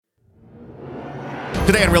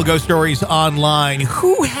Today on Real Ghost Stories Online,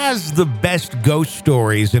 who has the best ghost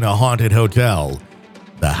stories in a haunted hotel?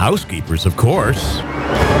 The housekeepers, of course.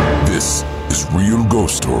 This is Real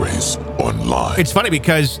Ghost Stories Online. It's funny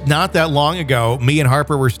because not that long ago, me and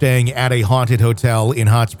Harper were staying at a haunted hotel in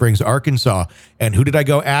Hot Springs, Arkansas. And who did I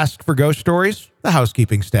go ask for ghost stories? The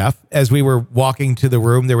housekeeping staff. As we were walking to the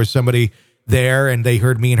room, there was somebody there and they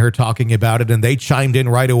heard me and her talking about it and they chimed in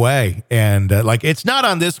right away. And it's not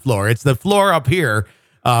on this floor. It's the floor up here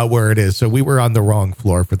where it is. So we were on the wrong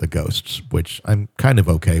floor for the ghosts, which I'm kind of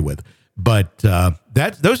okay with. But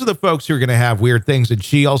those are the folks who are going to have weird things. And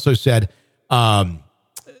she also said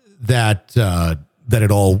that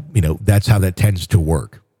it all, that's how that tends to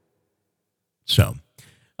work. So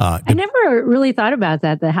I never really thought about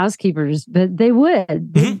that, the housekeepers, but they would.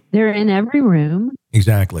 Mm-hmm. They're in every room.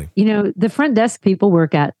 Exactly. The front desk people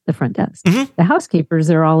work at the front desk. Mm-hmm. The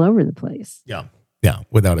housekeepers are all over the place. Yeah. Yeah,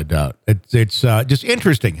 without a doubt. It's just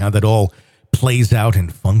interesting how that all plays out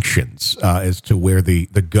and functions as to where the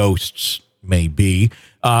ghosts may be.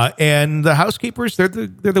 And the housekeepers, they're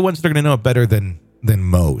the ones that are going to know it better than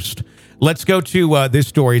most. Let's go to this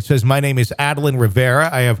story. It says, my name is Adeline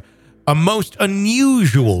Rivera. I have a most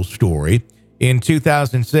unusual story. In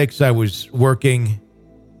 2006, I was working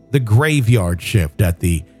the graveyard shift at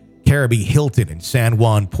the Caribbean Hilton in San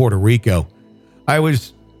Juan, Puerto Rico. I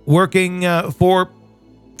was working for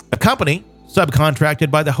a company subcontracted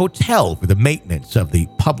by the hotel for the maintenance of the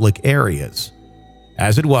public areas.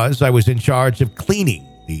 As it was, I was in charge of cleaning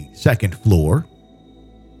the second floor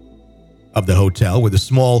of the hotel where the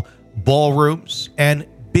small ballrooms and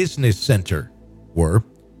business center were,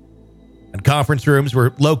 and conference rooms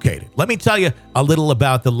were located. Let me tell you a little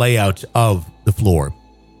about the layout of the floor.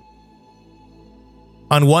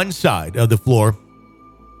 On one side of the floor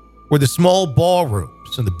were the small ballrooms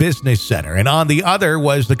and the business center, and on the other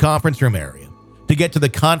was the conference room area. To get to the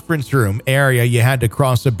conference room area, you had to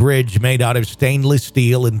cross a bridge made out of stainless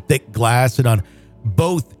steel and thick glass, and on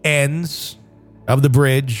both ends of the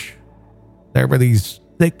bridge, there were these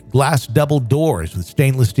thick glass double doors with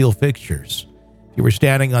stainless steel fixtures. If you were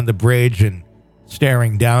standing on the bridge and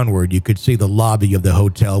staring downward, you could see the lobby of the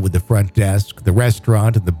hotel with the front desk, the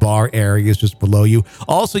restaurant, and the bar areas just below you.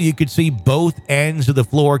 Also, you could see both ends of the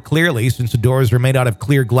floor clearly since the doors were made out of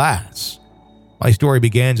clear glass. My story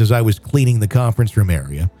begins as I was cleaning the conference room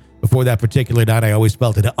area. Before that particular night, I always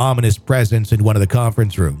felt an ominous presence in one of the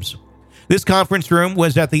conference rooms. This conference room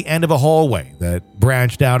was at the end of a hallway that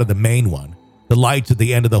branched out of the main one. The lights at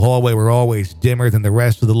the end of the hallway were always dimmer than the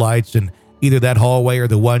rest of the lights in either that hallway or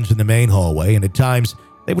the ones in the main hallway, and at times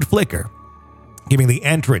they would flicker, giving the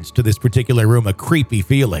entrance to this particular room a creepy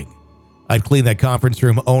feeling. I'd clean that conference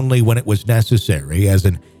room only when it was necessary, as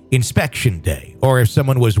an inspection day, or if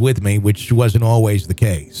someone was with me, which wasn't always the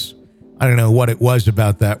case. I don't know what it was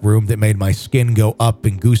about that room that made my skin go up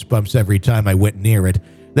in goosebumps every time I went near it.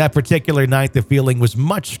 That particular night, the feeling was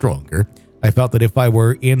much stronger. I felt that if I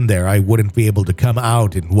were in there, I wouldn't be able to come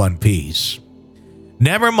out in one piece.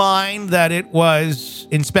 Never mind that it was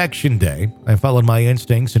inspection day. I followed my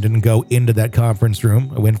instincts and didn't go into that conference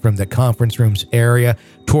room. I went from the conference room's area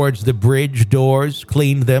towards the bridge doors,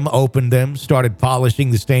 cleaned them, opened them, started polishing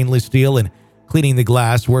the stainless steel and cleaning the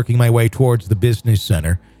glass, working my way towards the business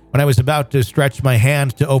center. When I was about to stretch my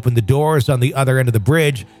hand to open the doors on the other end of the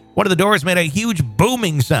bridge, one of the doors made a huge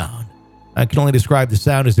booming sound. I can only describe the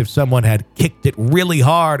sound as if someone had kicked it really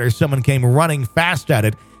hard or someone came running fast at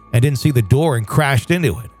it and didn't see the door and crashed into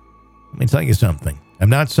it. Let me tell you something. I'm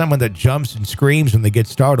not someone that jumps and screams when they get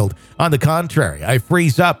startled. On the contrary, I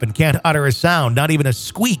freeze up and can't utter a sound, not even a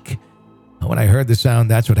squeak. When I heard the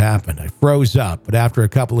sound, that's what happened. I froze up, but after a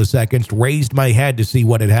couple of seconds, raised my head to see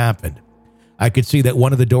what had happened. I could see that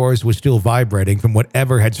one of the doors was still vibrating from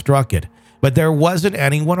whatever had struck it, but there wasn't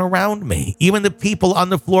anyone around me. Even the people on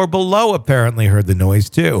the floor below apparently heard the noise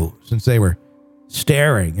too, since they were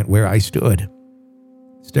staring at where I stood.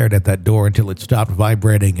 Stared at that door until it stopped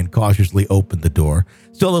vibrating and cautiously opened the door.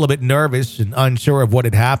 Still a little bit nervous and unsure of what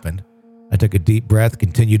had happened. I took a deep breath,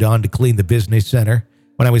 continued on to clean the business center.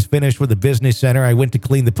 When I was finished with the business center, I went to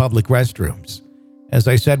clean the public restrooms. As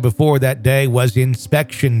I said before, that day was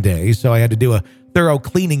inspection day, so I had to do a thorough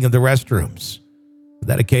cleaning of the restrooms. For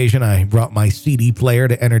that occasion, I brought my CD player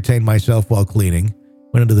to entertain myself while cleaning.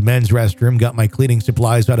 Went into the men's restroom, got my cleaning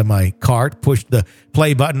supplies out of my cart, pushed the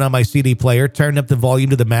play button on my CD player, turned up the volume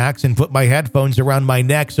to the max, and put my headphones around my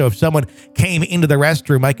neck so if someone came into the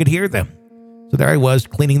restroom, I could hear them. So there I was,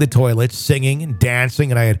 cleaning the toilets, singing and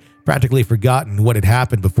dancing, and I had practically forgotten what had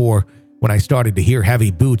happened before when I started to hear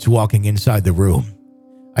heavy boots walking inside the room.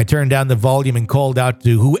 I turned down the volume and called out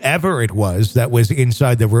to whoever it was that was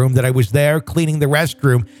inside the room that I was there cleaning the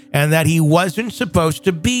restroom and that he wasn't supposed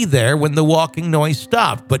to be there when the walking noise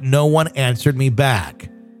stopped, but no one answered me back.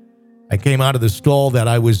 I came out of the stall that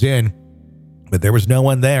I was in, but there was no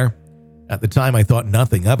one there. At the time, I thought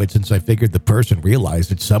nothing of it since I figured the person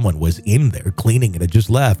realized that someone was in there cleaning and had just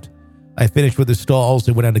left. I finished with the stalls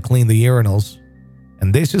and went on to clean the urinals.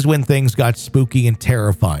 And this is when things got spooky and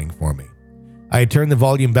terrifying for me. I had turned the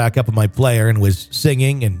volume back up on my player and was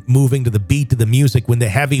singing and moving to the beat of the music when the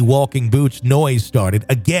heavy walking boots noise started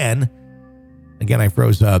again. Again, I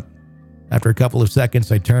froze up. After a couple of seconds,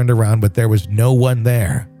 I turned around, but there was no one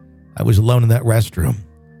there. I was alone in that restroom.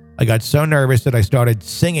 I got so nervous that I started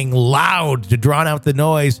singing loud to drown out the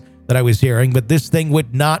noise that I was hearing, but this thing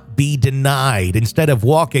would not be denied. Instead of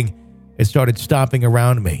walking, it started stomping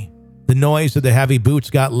around me. The noise of the heavy boots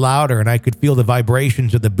got louder, and I could feel the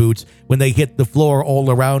vibrations of the boots when they hit the floor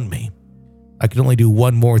all around me. I could only do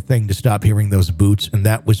one more thing to stop hearing those boots, and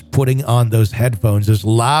that was putting on those headphones as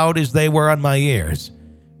loud as they were on my ears.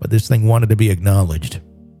 But this thing wanted to be acknowledged.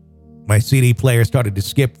 My CD player started to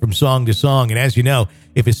skip from song to song, and as you know,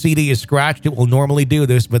 if a CD is scratched, it will normally do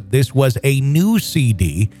this, but this was a new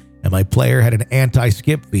CD, and my player had an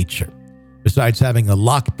anti-skip feature. Besides having a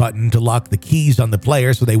lock button to lock the keys on the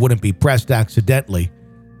player so they wouldn't be pressed accidentally.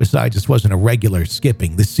 Besides, this wasn't a regular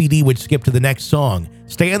skipping. The CD would skip to the next song,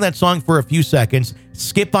 stay on that song for a few seconds,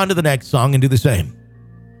 skip on to the next song, and do the same.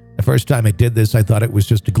 The first time it did this, I thought it was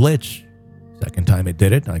just a glitch. Second time it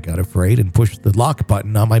did it, I got afraid and pushed the lock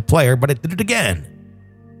button on my player, but it did it again.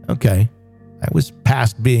 Okay, I was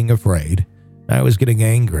past being afraid. I was getting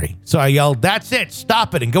angry. So I yelled, "That's it,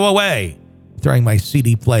 stop it and go away," throwing my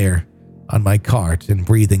CD player on my cart and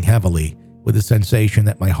breathing heavily with the sensation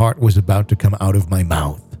that my heart was about to come out of my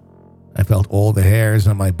mouth. I felt all the hairs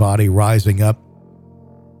on my body rising up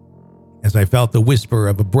as I felt the whisper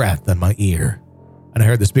of a breath on my ear. And I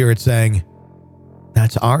heard the spirit saying,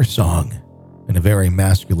 "That's our song," in a very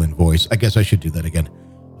masculine voice. I guess I should do that again.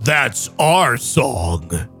 "That's our song,"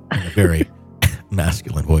 in a very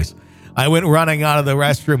masculine voice. I went running out of the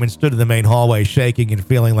restroom and stood in the main hallway, shaking and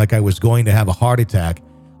feeling like I was going to have a heart attack.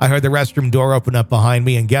 I heard the restroom door open up behind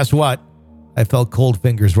me, and guess what? I felt cold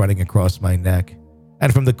fingers running across my neck.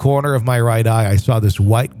 And from the corner of my right eye, I saw this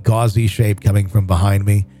white, gauzy shape coming from behind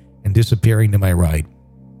me and disappearing to my right.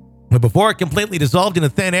 But before it completely dissolved into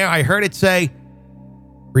thin air, I heard it say,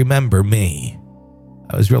 "Remember me."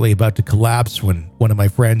 I was really about to collapse when one of my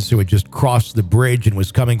friends who had just crossed the bridge and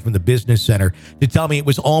was coming from the business center to tell me it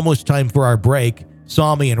was almost time for our break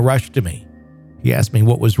saw me and rushed to me. He asked me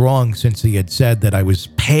what was wrong since he had said that I was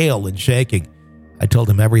pale and shaking. I told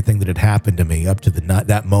him everything that had happened to me up to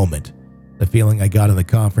that moment. The feeling I got in the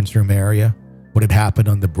conference room area, what had happened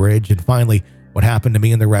on the bridge, and finally, what happened to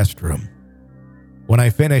me in the restroom. When I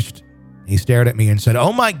finished, he stared at me and said,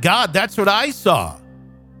 "Oh my God, that's what I saw."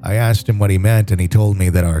 I asked him what he meant, and he told me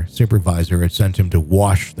that our supervisor had sent him to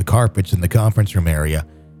wash the carpets in the conference room area,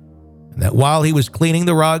 and that while he was cleaning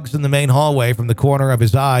the rugs in the main hallway, from the corner of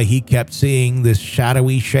his eye, he kept seeing this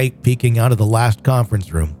shadowy shape peeking out of the last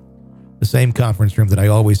conference room, the same conference room that I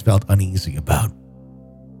always felt uneasy about.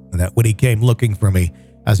 And that when he came looking for me,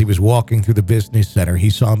 as he was walking through the business center, he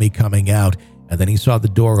saw me coming out, and then he saw the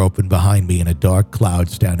door open behind me and a dark cloud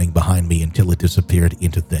standing behind me until it disappeared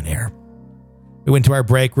into thin air. We went to our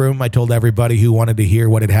break room. I told everybody who wanted to hear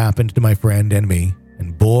what had happened to my friend and me,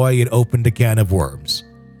 and boy, it opened a can of worms.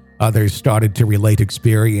 Others started to relate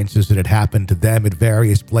experiences that had happened to them at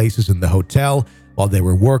various places in the hotel while they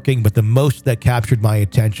were working, but the most that captured my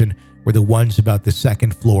attention were the ones about the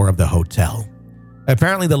second floor of the hotel.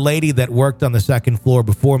 Apparently, the lady that worked on the second floor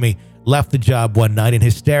before me left the job one night in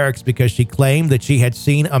hysterics because she claimed that she had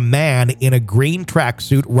seen a man in a green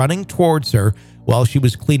tracksuit running towards her while she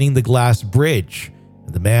was cleaning the glass bridge.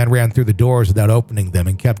 The man ran through the doors without opening them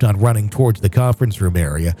and kept on running towards the conference room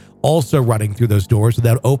area, also running through those doors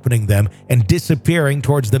without opening them and disappearing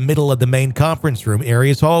towards the middle of the main conference room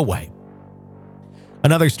area's hallway.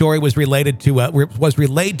 Another story was relayed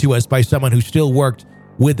to us by someone who still worked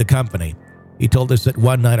with the company. He told us that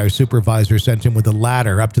one night our supervisor sent him with a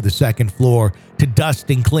ladder up to the second floor to dust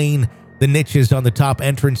and clean the niches on the top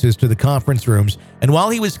entrances to the conference rooms, and while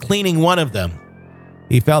he was cleaning one of them,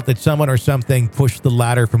 he felt that someone or something pushed the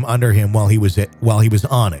ladder from under him while he was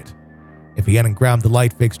on it. If he hadn't grabbed the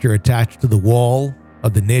light fixture attached to the wall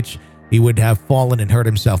of the niche, he would have fallen and hurt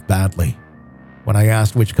himself badly. When I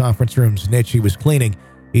asked which conference room's niche he was cleaning,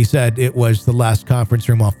 he said it was the last conference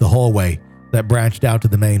room off the hallway that branched out to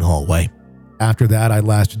the main hallway. After that, I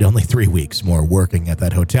lasted only 3 weeks more working at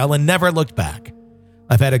that hotel and never looked back.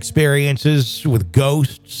 I've had experiences with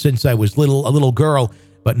ghosts since I was a little girl,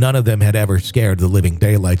 but none of them had ever scared the living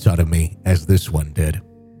daylights out of me as this one did.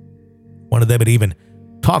 One of them had even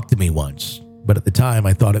talked to me once, but at the time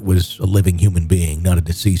I thought it was a living human being, not a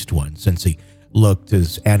deceased one, since he looked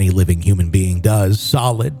as any living human being does,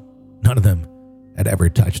 solid. None of them had ever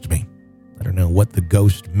touched me. I don't know what the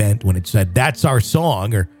ghost meant when it said, "That's our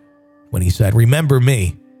song," or when he said, "Remember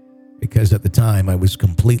me," because at the time I was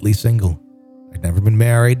completely single. I'd never been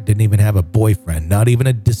married, didn't even have a boyfriend, not even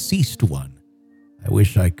a deceased one. I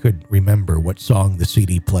wish I could remember what song the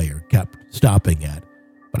CD player kept stopping at,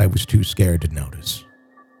 but I was too scared to notice.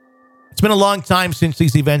 It's been a long time since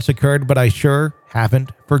these events occurred, but I sure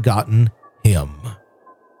haven't forgotten him.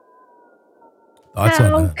 Thoughts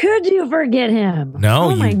How on that? could you forget him?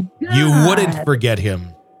 No, Oh my you God. wouldn't forget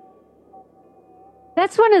him.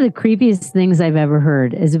 That's one of the creepiest things I've ever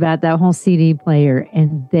heard is about that whole CD player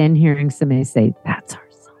and then hearing somebody say, "That's our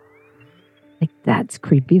song." Like, that's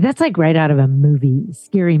creepy. That's like right out of a movie,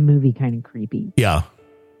 scary movie kind of creepy. Yeah.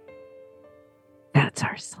 That's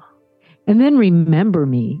our song. And then "Remember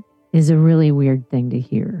Me" is a really weird thing to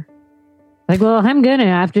hear. Like, well, I'm going to,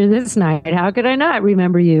 after this night, how could I not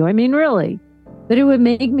remember you? I mean, really. But it would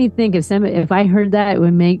make me think if I heard that, it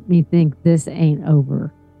would make me think this ain't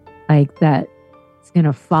over. Like that it's going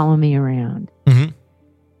to follow me around. Mm-hmm.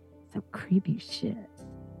 Some creepy shit.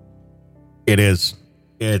 It is.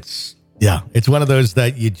 It's one of those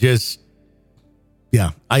that you just,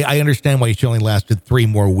 I understand why she only lasted 3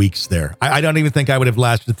 more weeks there. I don't even think I would have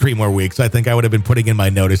lasted 3 more weeks. I think I would have been putting in my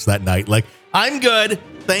notice that night. Like, I'm good.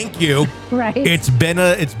 Thank you. Right. It's been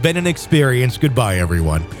an experience. Goodbye,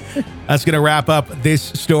 everyone. That's going to wrap up this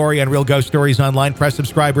story on Real Ghost Stories Online. Press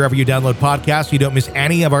subscribe wherever you download podcasts so you don't miss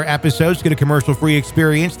any of our episodes. Get a commercial-free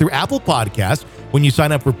experience through Apple Podcasts when you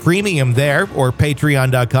sign up for premium there, or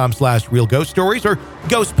patreon.com/Real Ghost Stories, or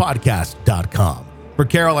ghostpodcast.com. For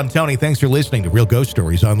Carol and Tony, thanks for listening to Real Ghost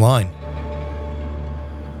Stories Online.